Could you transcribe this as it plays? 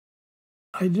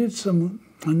I did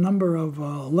a number of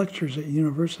lectures at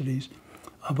universities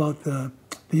about the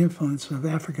influence of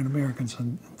African Americans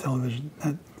on television,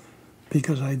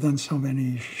 because I'd done so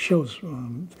many shows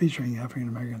featuring African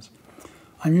Americans.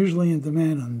 I'm usually in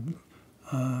demand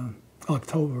on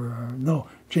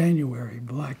January,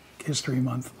 Black History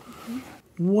Month.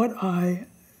 What I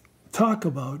talk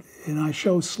about, and I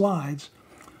show slides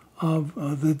of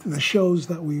the shows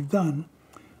that we've done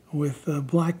with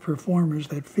black performers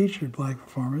that featured black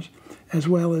performers, as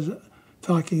well as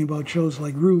talking about shows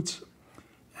like Roots.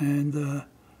 And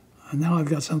now I've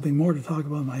got something more to talk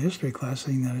about in my history class,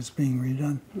 seeing that it's being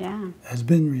redone. Yeah. Has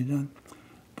been redone.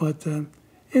 But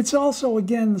it's also,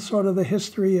 again, sort of the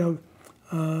history of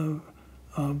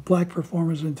black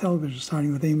performers in television,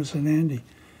 starting with Amos and Andy,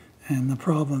 and the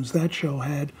problems that show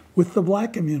had with the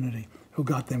black community, who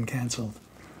got them canceled,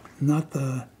 not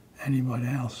anybody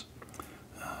else.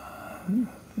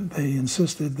 They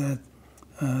insisted that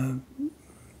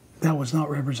that was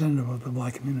not representative of the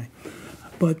black community.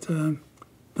 But the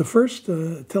first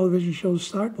television shows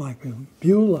start black people,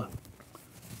 Beulah.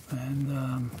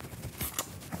 And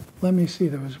let me see,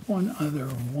 there was one other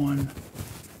one.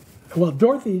 Well,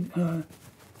 Dorothy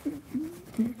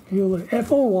Beulah,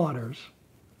 Ethel Waters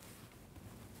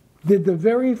did the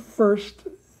very first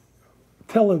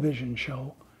television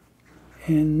show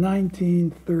in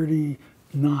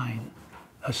 1939,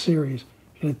 a series.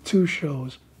 She had 2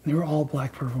 shows. They were all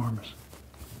black performers.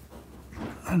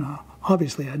 And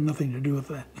obviously I had nothing to do with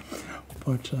that.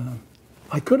 But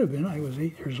I could have been. I was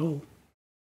 8 years old.